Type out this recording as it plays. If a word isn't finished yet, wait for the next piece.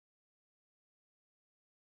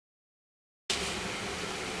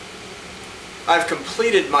I've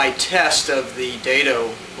completed my test of the dado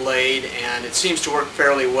blade and it seems to work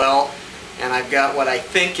fairly well, and I've got what I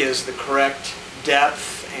think is the correct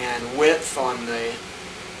depth and width on the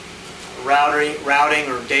routing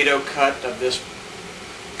or dado cut of this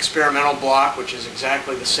experimental block, which is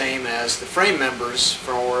exactly the same as the frame members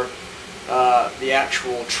for the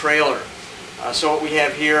actual trailer. So what we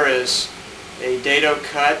have here is a dado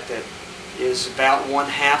cut that is about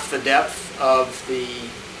 1/2 the depth of the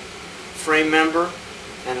frame member,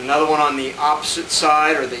 and another one on the opposite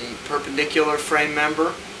side, or the perpendicular frame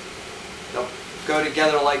member. They'll go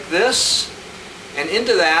together like this, and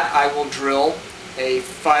into that I will drill a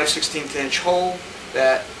 5/16 inch hole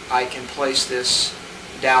that I can place this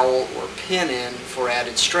dowel or pin in for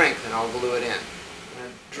added strength, and I'll glue it in. I'm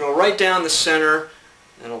going to drill right down the center,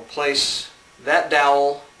 and I'll place that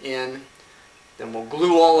dowel in. Then we'll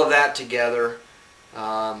glue all of that together,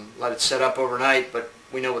 let it set up overnight, but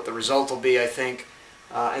we know what the result will be, I think,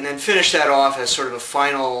 and then finish that off as sort of a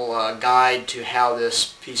final guide to how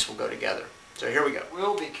this piece will go together. So here we go.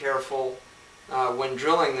 We'll be careful when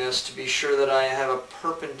drilling this to be sure that I have a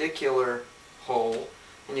perpendicular hole,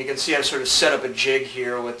 and you can see I've sort of set up a jig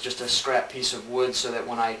here with just a scrap piece of wood so that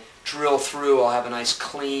when I drill through I'll have a nice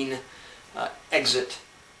clean exit.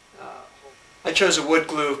 I chose a wood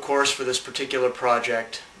glue, of course, for this particular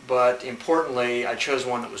project, but importantly I chose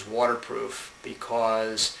one that was waterproof,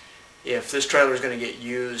 because if this trailer is going to get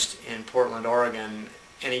used in Portland, Oregon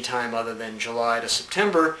anytime other than July to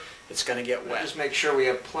September, it's going to get wet. Just make sure we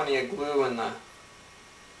have plenty of glue in the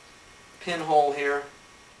pinhole here.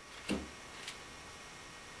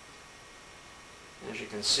 As you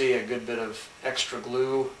can see, a good bit of extra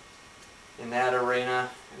glue in that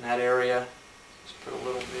area. Just put a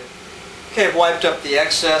little bit. Okay, I've wiped up the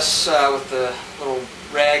excess with the little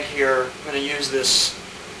rag here. I'm going to use this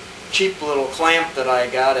cheap little clamp that I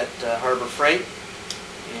got at Harbor Freight,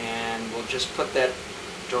 and we'll just put that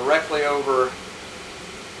directly over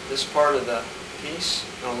this part of the piece.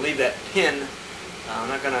 I'll leave that pin. I'm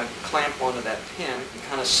not going to clamp onto that pin. You can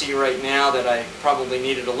kind of see right now that I probably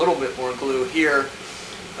needed a little bit more glue here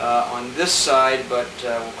on this side, but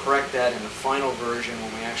we'll correct that in the final version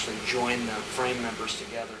when we actually join the frame members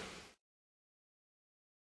together.